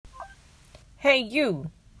Hey,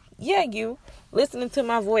 you. Yeah, you. Listening to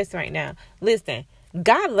my voice right now. Listen,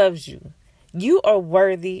 God loves you. You are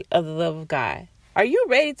worthy of the love of God. Are you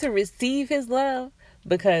ready to receive his love?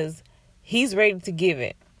 Because he's ready to give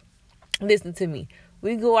it. Listen to me.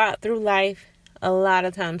 We go out through life a lot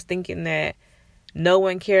of times thinking that no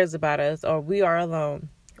one cares about us or we are alone.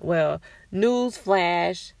 Well, news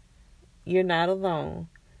flash, you're not alone.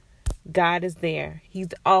 God is there. He's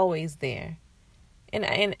always there.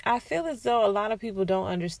 And I feel as though a lot of people don't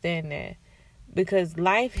understand that because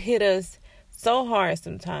life hit us so hard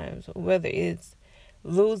sometimes, whether it's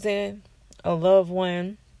losing a loved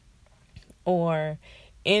one or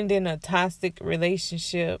ending a toxic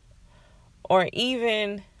relationship or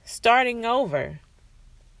even starting over.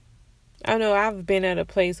 I know I've been at a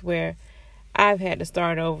place where I've had to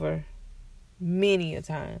start over many a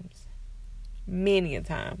times.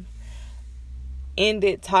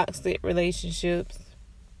 Ended toxic relationships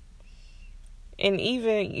and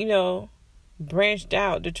even, branched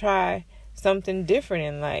out to try something different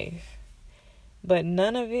in life. But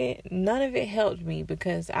none of it helped me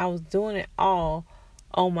because I was doing it all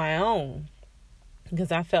on my own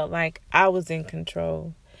because I felt like I was in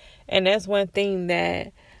control. And that's one thing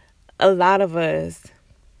that a lot of us,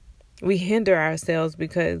 we hinder ourselves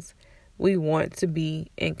because we want to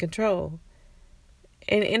be in control.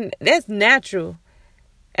 And that's natural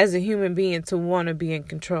as a human being to want to be in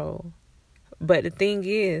control. But the thing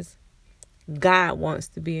is, God wants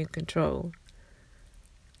to be in control.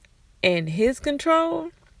 And his control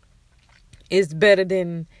is better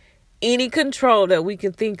than any control that we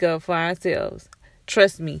can think of for ourselves.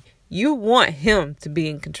 Trust me, you want him to be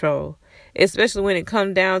in control. Especially when it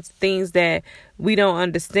comes down to things that we don't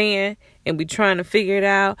understand and we trying to figure it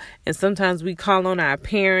out. And sometimes we call on our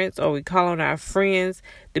parents or we call on our friends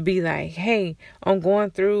to be like, hey, I'm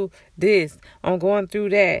going through this. I'm going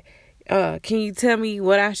through that. Can you tell me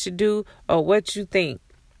what I should do or what you think?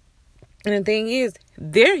 And the thing is,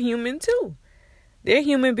 they're human too. They're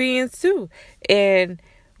human beings too. And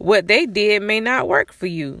what they did may not work for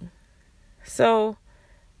you. So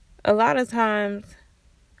a lot of times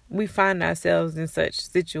we find ourselves in such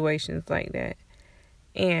situations like that.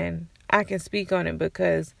 And I can speak on it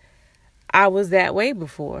because I was that way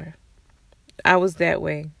before. I was that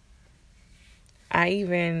way. I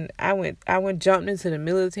jumped into the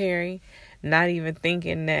military, not even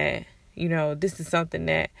thinking that, this is something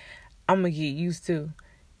that I'm going to get used to.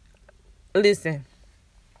 Listen,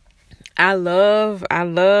 I love,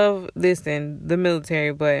 the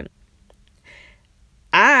military, but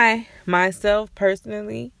I, myself,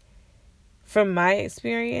 personally, from my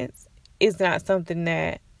experience, it's not something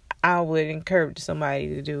that I would encourage somebody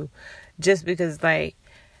to do. Just because,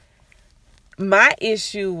 my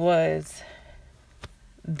issue was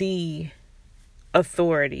the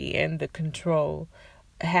authority and the control.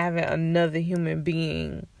 Having another human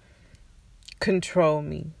being control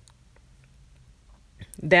me.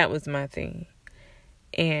 That was my thing.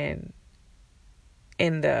 And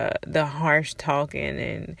the harsh talking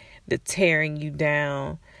and the tearing you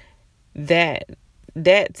down, that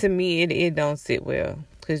to me it don't sit well.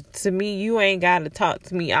 Because to me, you ain't got to talk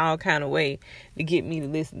to me all kind of way to get me to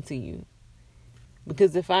listen to you.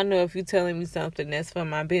 Because if I know if you're telling me something that's for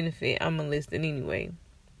my benefit, I'm going to listen anyway.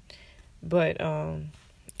 But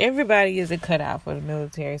everybody isn't cut out for the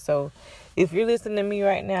military. So if you're listening to me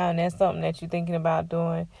right now and that's something that you're thinking about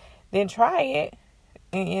doing, then try it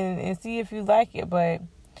and see if you like it. But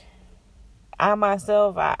I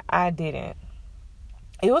myself, I didn't.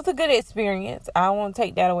 It was a good experience. I won't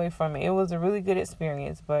take that away from it. It was a really good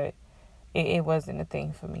experience, but it wasn't a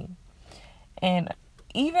thing for me. And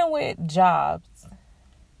even with my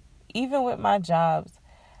jobs,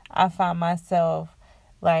 I found myself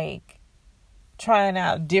trying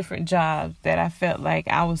out different jobs that I felt like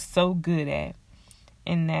I was so good at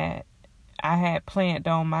and that I had planned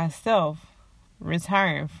on myself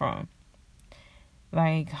retiring from.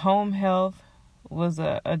 Home health was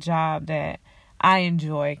a job that I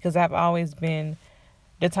enjoy because I've always been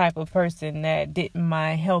the type of person that didn't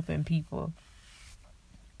mind helping people.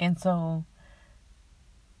 And so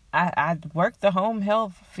I worked the home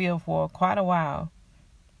health field for quite a while.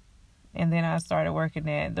 And then I started working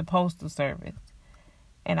at the Postal Service.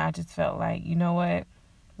 And I just felt like, you know what?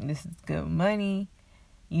 This is good money.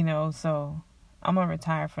 So I'm going to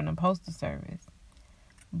retire from the Postal Service.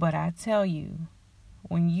 But I tell you,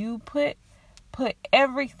 when you put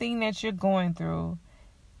everything that you're going through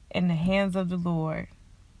in the hands of the Lord,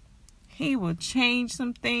 he will change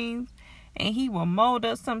some things and he will mold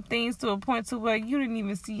up some things to a point to where you didn't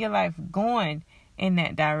even see your life going in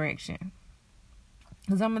that direction.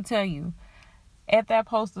 Because I'm going to tell you, At that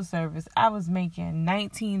postal service, I was making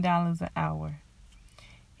 $19 an hour.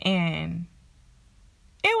 And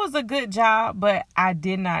it was a good job, but I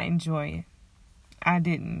did not enjoy it. I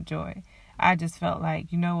didn't enjoy it. I just felt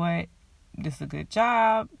like, you know what? This is a good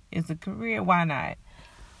job. It's a career. Why not?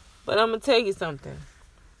 But I'm going to tell you something.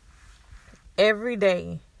 Every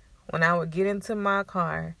day when I would get into my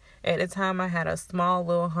car, at the time I had a small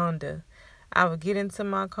little Honda, I would get into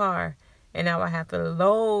my car and I would have to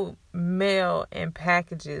load mail and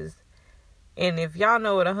packages. And if y'all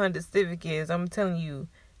know what a Honda Civic is, I'm telling you,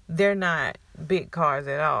 they're not big cars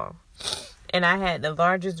at all. And I had the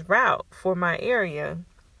largest route for my area.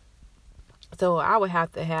 So I would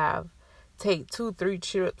have to take 2-3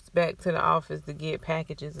 trips back to the office to get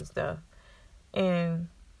packages and stuff. And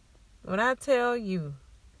when I tell you,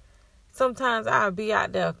 sometimes I'll be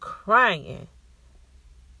out there crying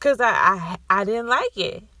because I didn't like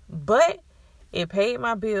it. But it paid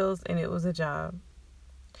my bills and it was a job.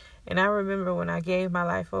 And I remember when I gave my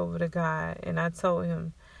life over to God and I told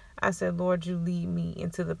him, I said, Lord, you lead me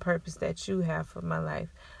into the purpose that you have for my life.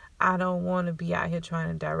 I don't want to be out here trying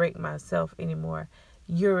to direct myself anymore.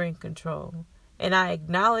 You're in control. And I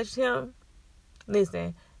acknowledged him.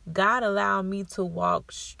 Listen, God allowed me to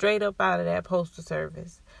walk straight up out of that postal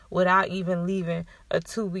service without even leaving a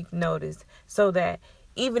 2-week notice, so that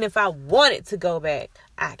even if I wanted to go back,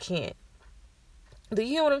 I can't. Do you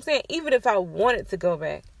hear what I'm saying? Even if I wanted to go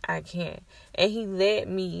back, I can't. And he led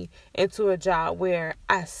me into a job where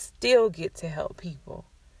I still get to help people.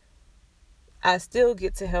 I still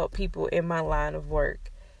get to help people in my line of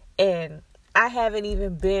work. And I haven't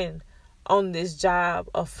even been on this job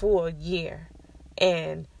a full year.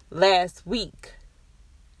 And last week,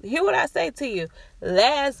 hear what I say to you.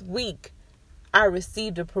 Last week, I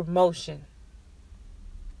received a promotion.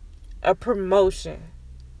 A promotion.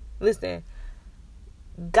 Listen,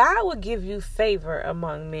 God will give you favor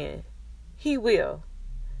among men. He will.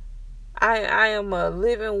 I am a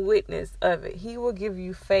living witness of it. He will give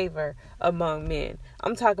you favor among men.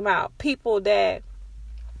 I'm talking about people that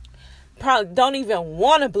probably don't even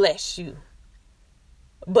want to bless you,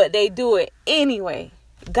 but they do it anyway.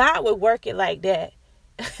 God would work it like that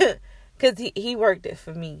because he worked it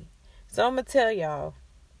for me. So I'm going to tell y'all,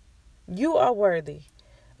 you are worthy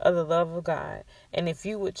of the love of God. And if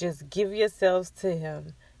you would just give yourselves to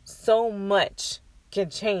him, so much can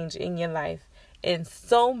change in your life and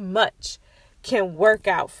so much can work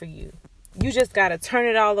out for you. You just got to turn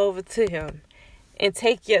it all over to him and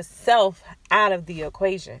take yourself out of the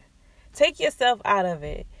equation. Take yourself out of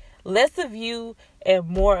it. Less of you and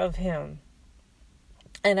more of him.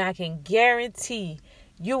 And I can guarantee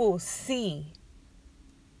you will see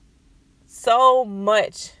so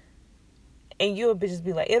much. And you'll just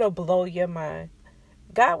be like, it'll blow your mind.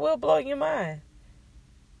 God will blow your mind.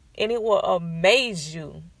 And it will amaze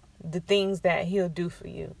you, the things that he'll do for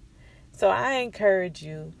you. So I encourage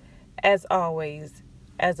you, as always,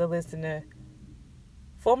 as a listener,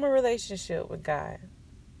 form a relationship with God.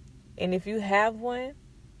 And if you have one,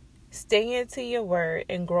 stay into your word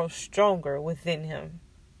and grow stronger within him.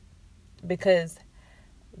 Because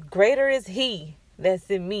greater is he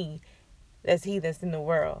that's in me, that's he that's in the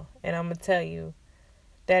world. And I'm going to tell you,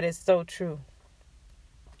 that is so true.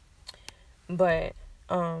 But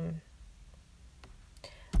I'm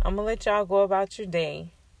going to let y'all go about your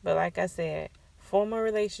day. But like I said, form a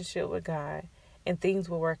relationship with God and things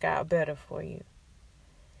will work out better for you.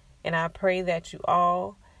 And I pray that you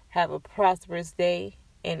all have a prosperous day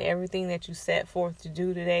and everything that you set forth to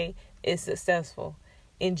do today is successful.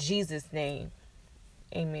 In Jesus' name,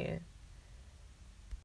 amen.